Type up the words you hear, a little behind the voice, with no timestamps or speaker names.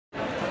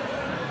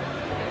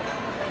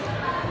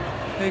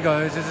Hey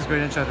guys, this is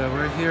Great and Cheta.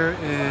 We're here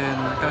in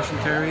Cash and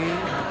Carry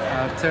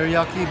at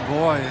Teriyaki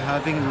Boy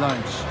having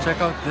lunch.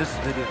 Check out this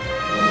video.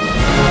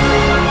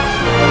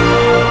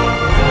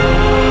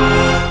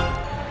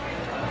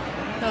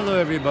 Hello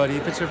everybody,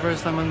 if it's your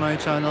first time on my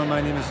channel,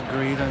 my name is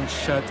Great and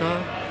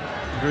Cheta.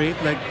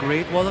 Great like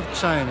Great Wall of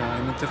China.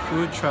 I'm into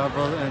food,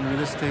 travel, and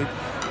real estate.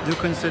 Do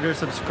consider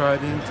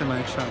subscribing to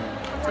my channel.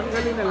 It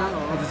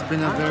has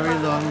been a very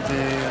long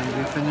day and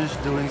we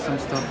finished doing some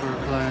stuff for a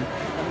client.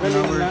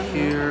 Now we're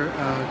here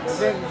at this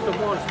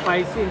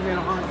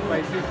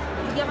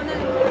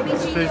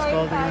place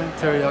called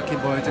Teriyaki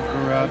Boy to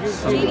grab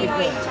some.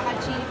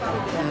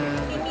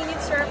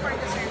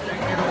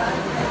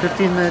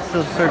 15 minutes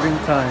of serving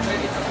time.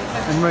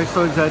 And we're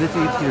so excited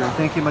to eat here.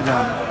 Thank you,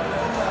 madam.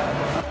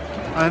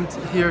 I'm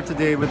here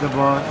today with the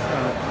boss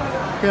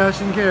at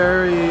Cash and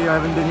Carry. I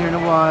haven't been here in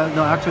a while.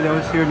 No, actually I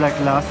was here like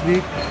last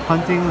week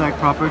hunting like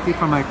property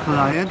for my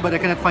client, but I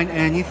cannot find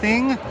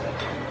anything.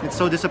 It's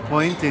so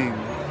disappointing.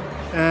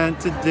 And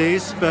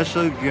today's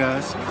special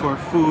guest for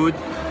food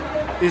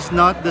is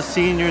not the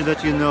senior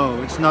that you know.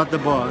 It's not the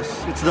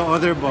boss. It's the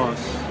other boss.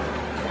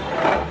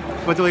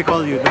 What do I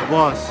call you? The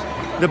boss.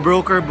 The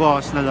broker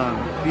boss na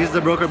lang. He's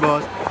the broker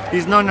boss.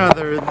 He's none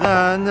other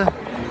than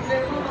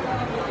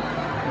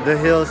the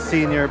Hill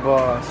senior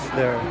boss.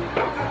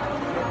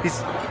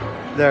 He's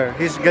there.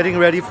 He's getting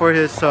ready for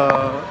his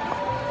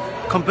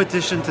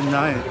competition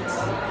tonight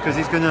because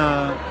he's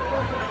gonna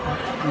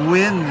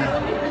win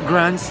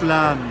Grand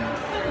Slam.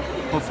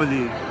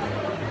 Hopefully.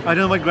 I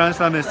don't know what Grand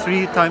Slam is,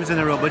 3 times in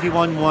a row, but he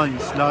won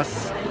once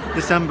last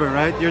December,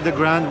 right? You're the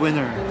grand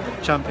winner,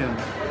 champion.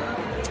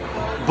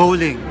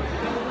 Bowling.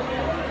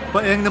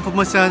 Paeng na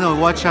Pumasano,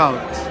 watch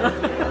out.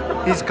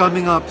 He's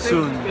coming up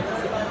soon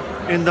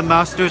in the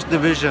Masters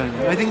division.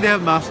 I think they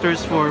have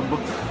Masters for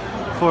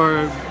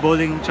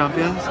bowling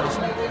champions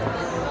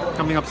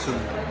coming up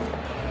soon.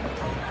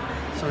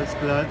 So it's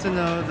glad to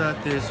know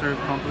that they serve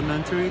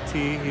complimentary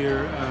tea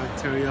here at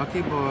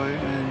Teriyaki Boy,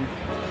 and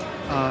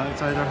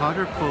it's either hot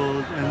or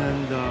cold, and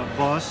then the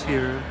boss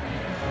here,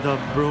 the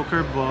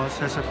broker boss,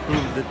 has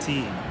approved the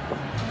tea.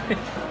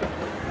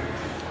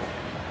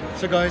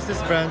 So guys, this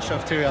branch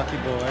of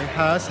Teriyaki Boy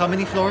has how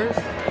many floors?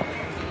 2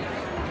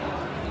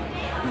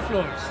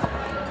 floors.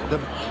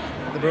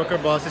 The broker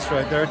boss is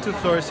right. There are 2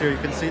 floors here. You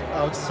can sit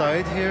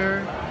outside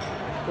here,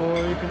 or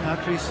you can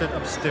actually sit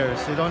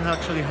upstairs. You don't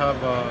actually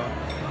have a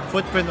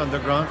footprint on the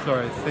ground floor,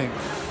 I think.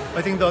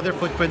 I think the other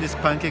footprint is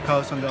Pancake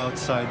House on the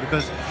outside,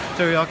 because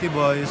Teriyaki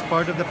Boy is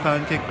part of the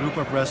Pancake group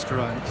of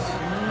restaurants,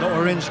 the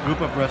Orange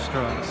group of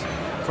restaurants,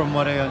 from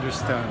what I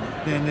understand.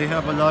 Then they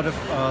have a lot of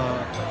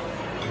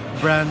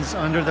brands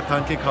under the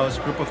Pancake House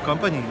group of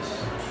companies.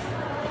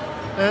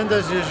 And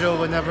as usual,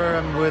 whenever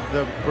I'm with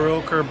the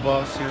broker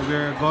boss here,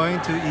 we're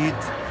going to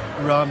eat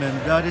ramen.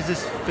 That is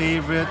his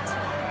favorite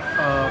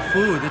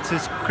food. It's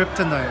his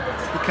kryptonite.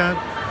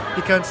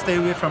 He can't stay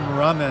away from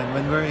ramen.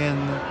 When we're in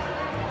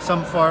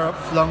some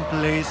far-flung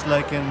place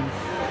like in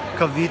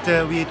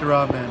Cavite, we eat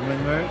ramen.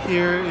 When we're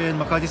here in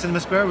Makati Cinema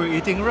Square, we're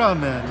eating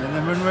ramen. And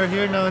then when we're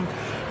here now in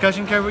Cash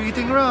and Carry, we're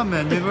eating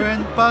ramen. When we're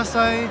in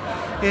Pasay,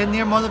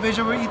 near Mall of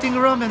Asia, we're eating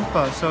ramen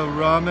pa. So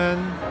ramen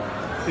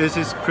is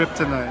his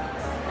kryptonite.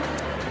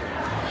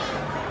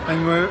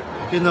 And we're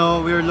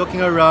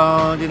looking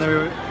around,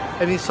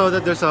 and we saw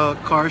that there's a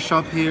car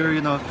shop here,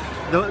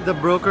 The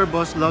broker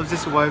boss loves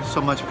his wife so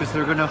much because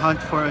they're gonna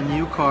hunt for a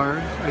new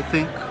car, I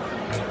think.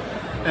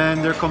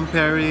 And they're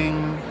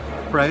comparing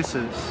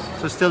prices,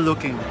 so still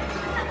looking.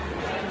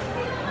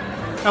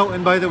 Oh,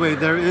 and by the way,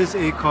 there is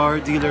a car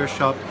dealer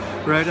shop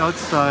right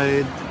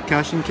outside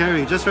Cash and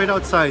Carry, just right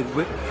outside,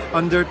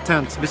 under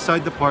tents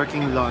beside the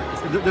parking lot.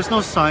 There's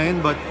no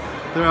sign, but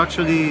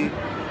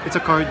it's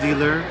a car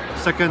dealer,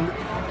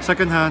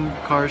 second-hand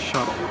car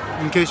shop,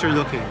 in case you're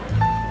looking.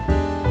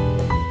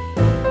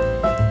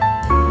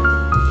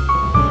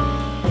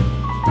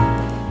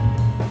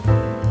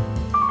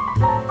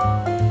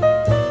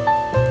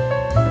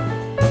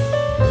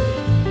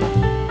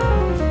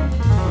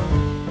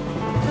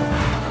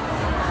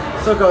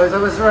 So guys, I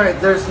was right.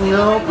 There's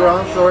no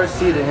ground floor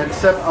seating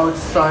except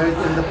outside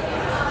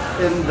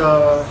in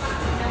the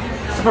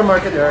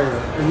supermarket area,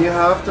 and you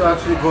have to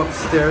actually go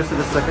upstairs to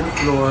the 2nd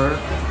floor,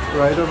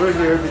 right over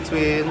here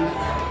between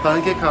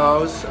Pancake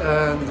House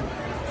and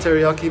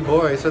Teriyaki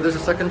Boy. So there's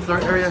a 2nd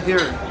floor area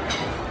here.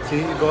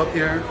 See, you go up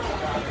here,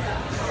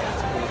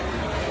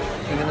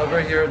 and then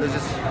over here there's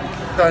this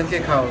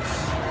Pancake House.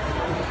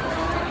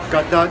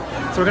 Got that?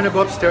 So we're gonna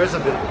go upstairs a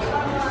bit.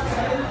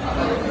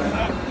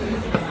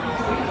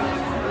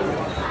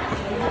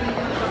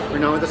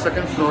 Now at the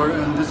 2nd floor,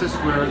 and this is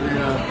where they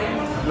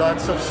have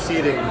lots of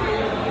seating.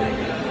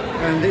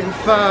 And in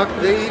fact,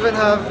 they even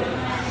have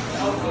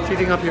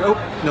seating up here. Oh,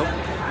 no.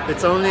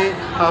 It's only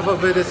half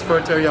of it is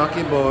for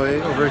Teriyaki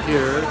Boy over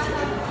here.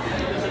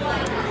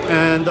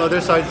 And the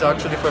other side is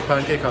actually for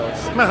Pancake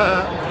House.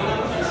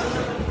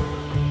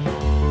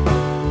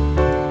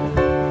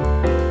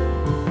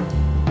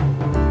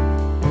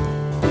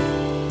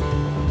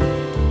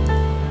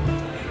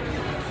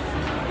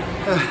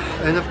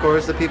 And of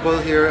course, the people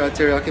here at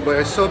Teriyaki Boy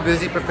are so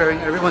busy preparing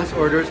everyone's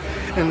orders,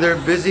 and they're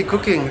busy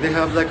cooking. They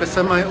have like a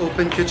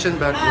semi-open kitchen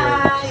back here.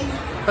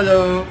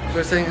 Hello.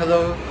 They're saying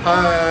hello.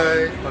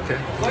 Hi. Okay.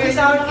 Where is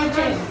our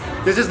kitchen?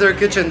 This is their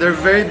kitchen. They're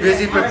very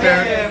busy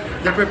preparing.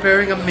 They're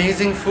preparing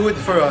amazing food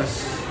for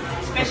us.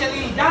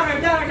 Especially Jacker.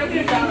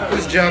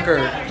 Who's Jacker?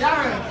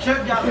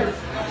 Chef Jacker.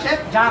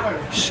 Chef Jacker.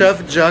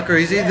 Chef Jacker.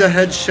 Is he the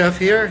head chef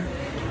here?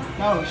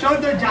 No,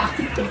 shoulder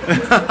Jacker.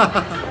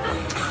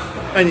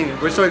 Anyway,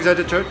 we're so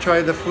excited to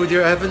try the food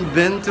here. I haven't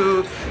been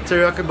to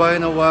Teriyaki Boy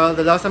in a while.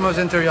 The last time I was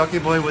in Teriyaki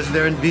Boy was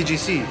there in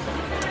BGC.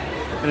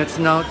 And it's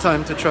now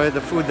time to try the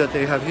food that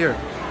they have here.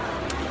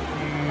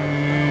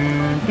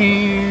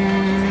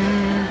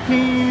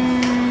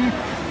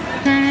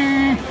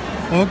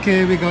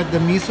 Okay, we got the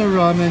miso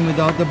ramen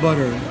without the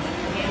butter.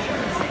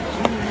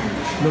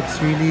 Looks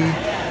really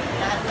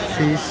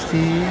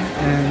tasty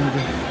and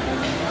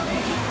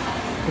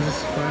this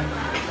is fun.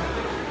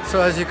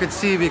 So as you could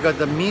see, we got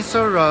the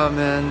miso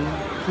ramen,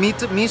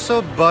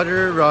 miso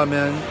butter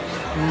ramen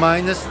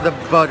minus the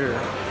butter.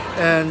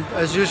 And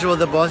as usual,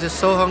 the boss is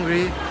so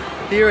hungry.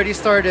 He already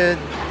started.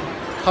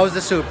 How's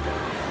the soup?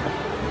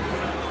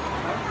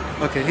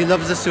 Okay, he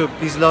loves the soup.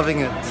 He's loving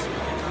it.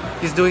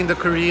 He's doing the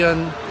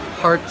Korean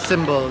heart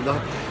symbol. The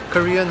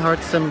Korean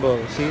heart symbol.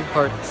 See?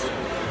 Heart.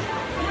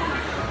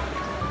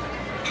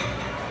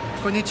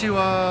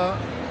 Konnichiwa.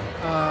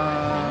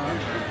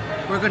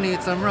 We're gonna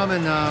eat some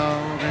ramen now.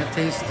 We're gonna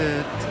taste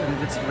it,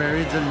 and it's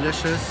very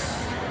delicious.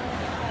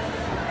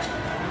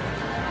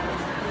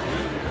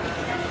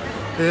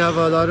 They have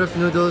a lot of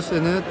noodles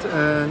in it,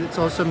 and it's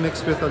also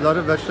mixed with a lot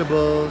of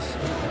vegetables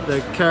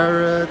like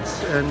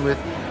carrots and with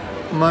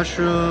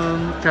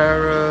mushroom,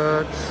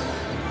 carrots,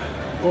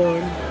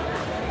 corn.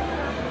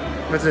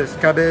 What's this?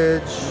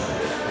 Cabbage,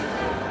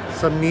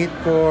 some meat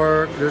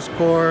pork, there's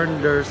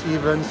corn, there's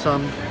even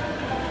some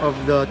of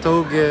the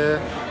toge.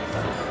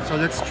 So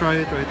let's try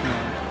it right now.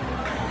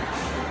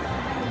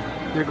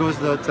 Here goes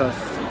the test.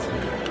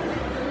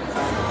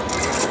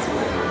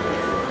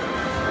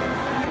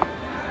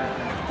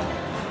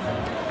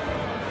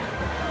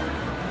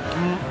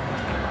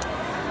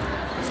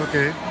 It's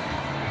okay.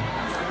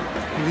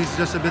 It needs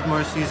just a bit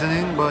more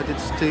seasoning, but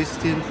it's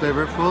tasty and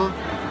flavorful.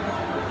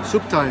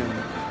 Soup time.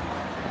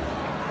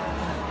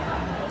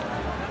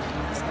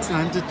 It's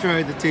time to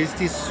try the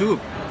tasty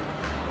soup.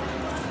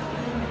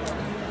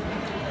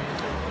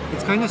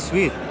 It's kind of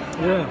sweet.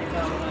 Yeah.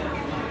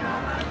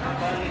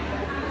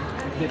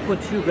 They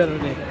put sugar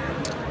on it.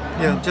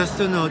 Yeah, just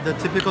to note, the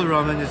typical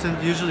ramen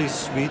isn't usually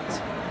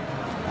sweet.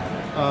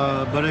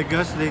 But I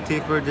guess they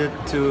tapered it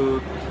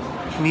to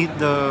meet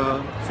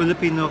the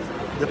Filipino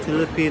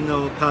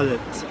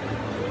palate.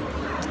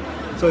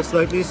 So it's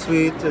slightly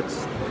sweet.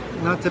 It's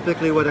not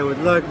typically what I would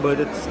like, but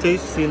it's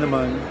tasty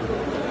naman.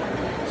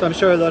 So I'm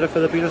sure a lot of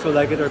Filipinos will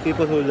like it, or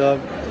people who love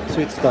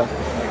sweet stuff.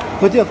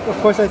 But yeah, of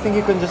course, I think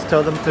you can just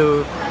tell them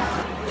to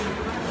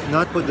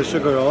not put the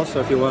sugar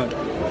also if you want.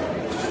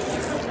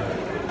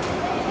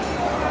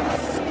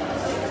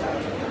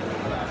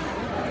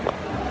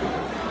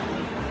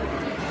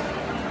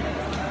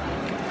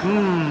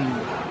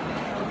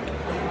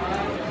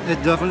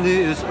 It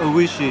definitely is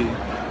oishi.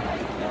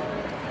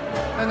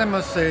 And I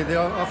must say, they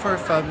offer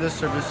fabulous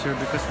service here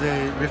because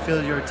they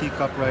refill your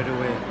teacup right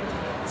away.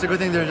 It's a good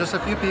thing there are just a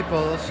few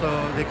people, so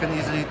they can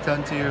easily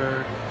tend to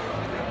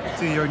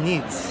your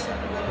needs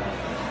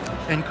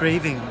and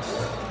cravings.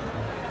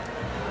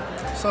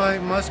 So I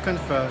must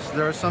confess,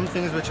 there are some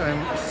things which I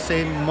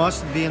say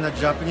must be in a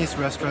Japanese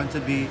restaurant to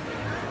be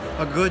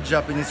a good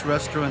Japanese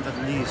restaurant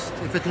at least.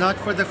 If it's not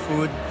for the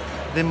food,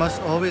 they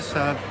must always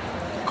have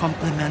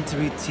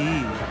complimentary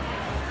tea.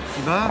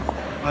 Diba?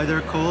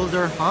 Either cold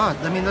or hot.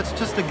 I mean, that's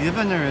just a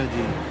given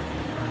already.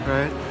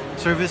 Right?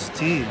 Service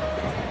tea.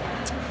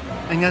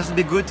 And it has to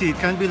be good tea. It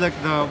can't be like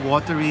the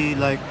watery,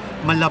 like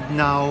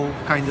malabnao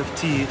kind of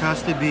tea. It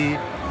has to be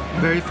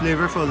very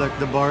flavorful, like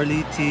the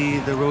barley tea,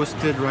 the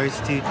roasted rice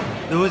tea.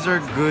 Those are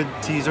good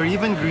teas, or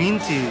even green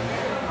tea.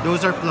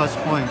 Those are plus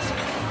points.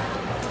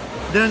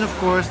 Then, of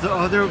course, the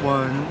other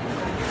one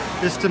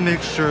is to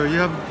make sure you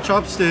have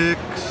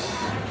chopsticks,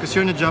 because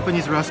you're in a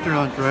Japanese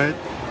restaurant, right?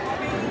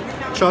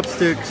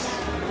 Chopsticks.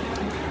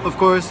 Of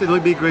course, it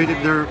would be great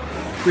if they're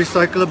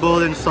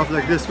recyclable and stuff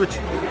like this, which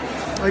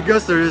I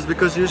guess there is,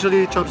 because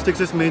usually chopsticks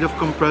is made of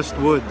compressed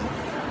wood,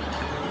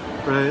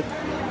 right?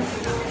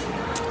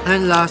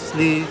 And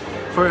lastly,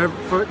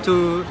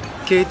 to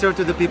cater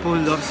to the people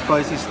who love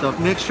spicy stuff,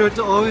 make sure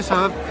to always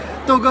have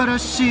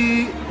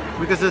togarashi,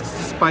 because it's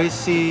the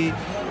spicy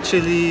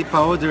chili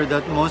powder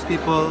that most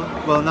people,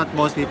 well, not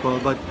most people,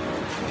 but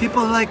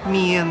people like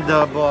me and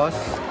the boss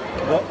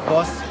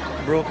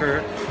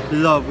broker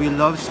love. We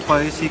love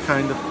spicy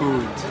kind of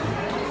food.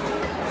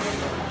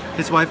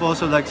 His wife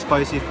also likes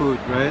spicy food,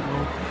 right?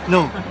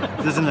 No,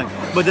 doesn't like.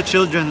 But the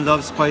children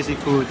love spicy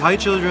food. Hi,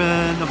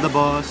 children of the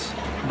boss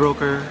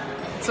broker.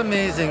 It's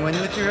amazing when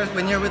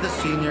you're with a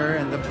senior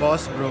and the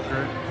boss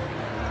broker.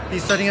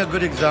 He's setting a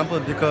good example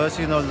because,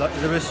 you know,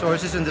 the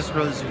resources in this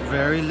world is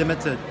very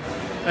limited.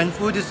 and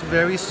food is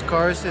very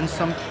scarce and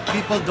some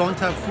people don't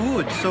have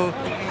food, so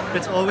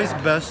it's always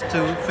best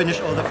to finish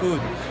all the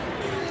food.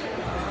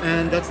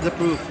 And that's the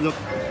proof. Look,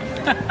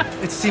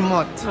 it's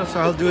simot, so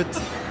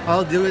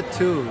I'll do it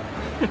too.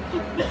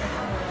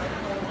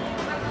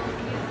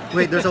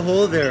 Wait, there's a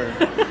hole there.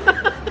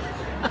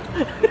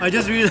 I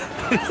just realized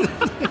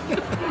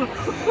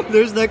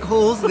there's like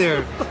holes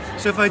there.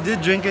 So if I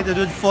did drink it, it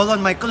would fall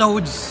on my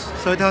clothes.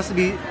 So it has to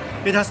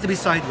be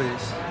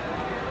sideways.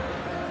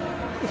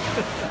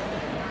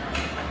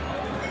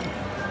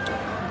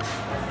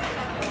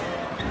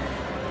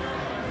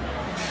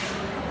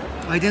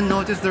 I didn't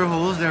notice there are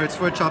holes there. It's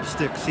for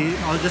chopsticks. See,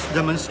 I'll just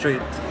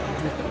demonstrate.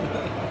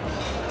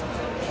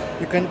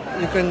 You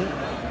can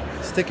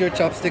stick your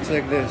chopsticks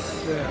like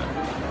this.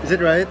 Yeah. Is it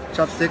right?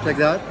 Chopstick like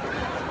that?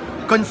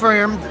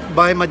 Confirmed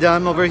by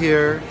Madame over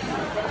here.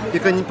 You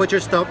can put your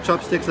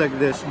chopsticks like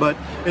this, but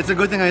it's a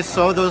good thing I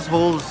saw those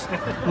holes.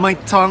 My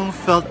tongue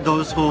felt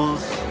those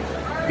holes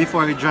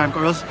before I drank,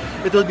 or else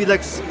it will be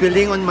like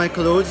spilling on my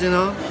clothes, you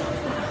know?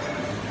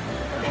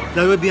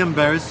 That would be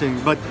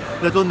embarrassing, but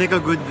that will make a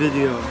good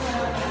video.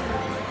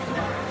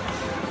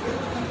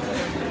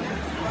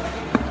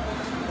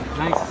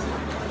 Nice.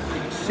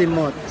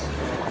 Simot.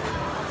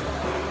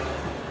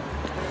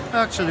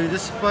 Actually,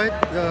 despite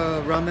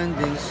the ramen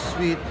being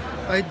sweet,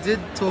 I did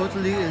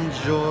totally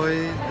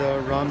enjoy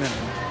the ramen.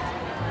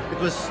 It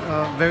was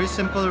very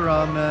simple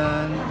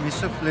ramen,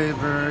 miso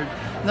flavored,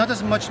 not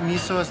as much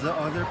miso as the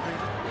other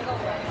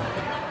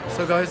place.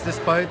 So guys,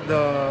 despite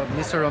the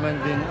miso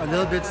ramen being a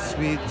little bit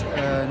sweet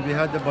and we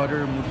had the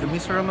butter removed, the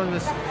miso ramen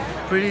was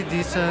pretty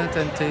decent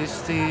and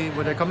tasty.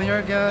 Would I come here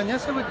again?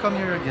 Yes, I would come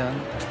here again.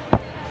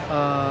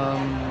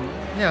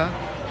 Yeah.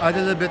 Add a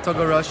little bit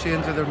togarashi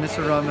into the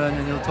miso ramen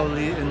and you'll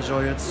totally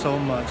enjoy it so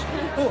much.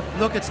 Oh,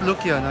 look, it's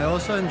Lukian. I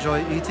also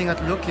enjoy eating at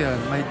Lukian.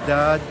 My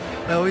dad,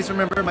 I always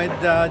remember my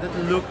dad at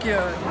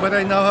Lukian, but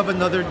I now have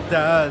another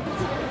dad.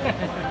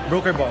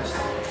 Broker boss,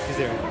 he's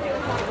there.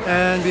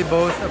 And we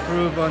both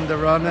approve on the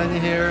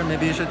ramen here.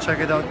 Maybe you should check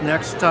it out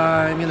next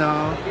time, you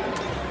know.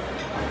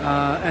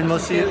 And we'll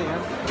see you.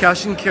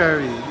 Cash and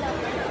carry.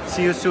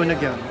 See you soon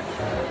again.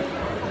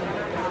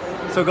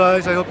 So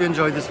guys, I hope you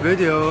enjoyed this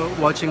video,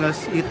 watching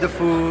us eat the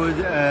food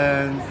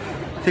and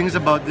things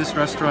about this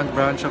restaurant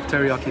branch of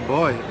Teriyaki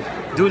Boy.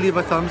 Do leave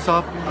a thumbs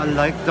up, a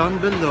like down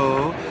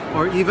below,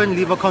 or even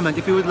leave a comment.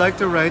 If you would like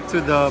to write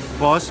to the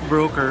boss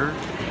broker,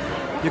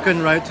 you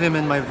can write to him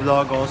in my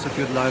vlog also if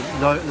you'd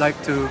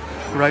like to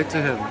write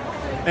to him.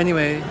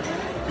 Anyway,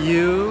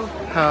 you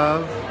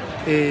have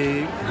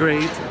a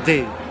great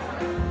day.